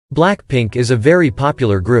BLACKPINK is a very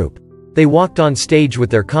popular group. They walked on stage with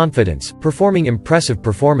their confidence, performing impressive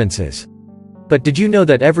performances. But did you know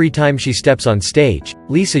that every time she steps on stage,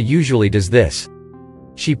 Lisa usually does this?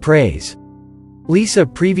 She prays. Lisa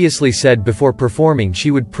previously said before performing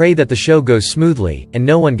she would pray that the show goes smoothly, and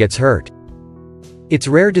no one gets hurt. It's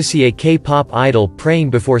rare to see a K-pop idol praying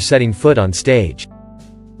before setting foot on stage.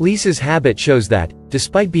 Lisa's habit shows that,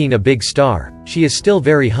 despite being a big star, she is still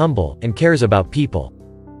very humble, and cares about people.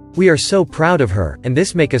 We are so proud of her, and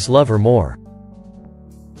this makes us love her more.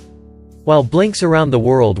 While Blinks around the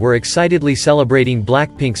world were excitedly celebrating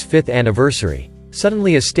BLACKPINK's 5th anniversary,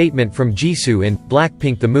 suddenly a statement from Jisoo in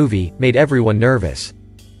BLACKPINK the movie made everyone nervous.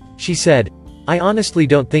 She said, "I honestly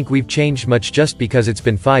don't think we've changed much just because it's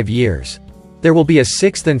been 5 years. There will be a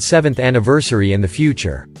 6th and 7th anniversary in the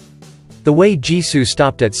future." The way Jisoo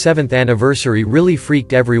stopped at 7th anniversary really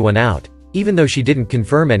freaked everyone out, even though she didn't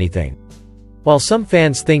confirm anything. While some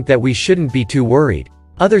fans think that we shouldn't be too worried,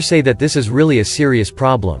 others say that this is really a serious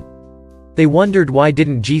problem. They wondered why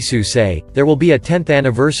didn't Jisoo say, there will be a 10th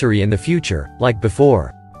anniversary in the future, like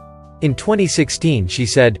before. In 2016 she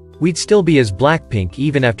said, we'd still be as BLACKPINK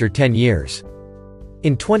even after 10 years.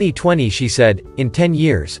 In 2020 she said, in 10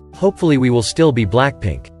 years, hopefully we will still be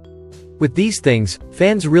BLACKPINK. With these things,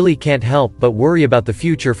 fans really can't help but worry about the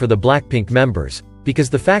future for the BLACKPINK members,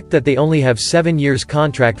 because the fact that they only have 7 years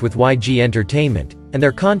contract with YG Entertainment, and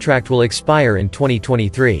their contract will expire in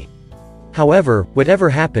 2023. However, whatever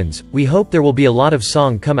happens, we hope there will be a lot of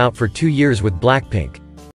song come out for 2 years with BLACKPINK.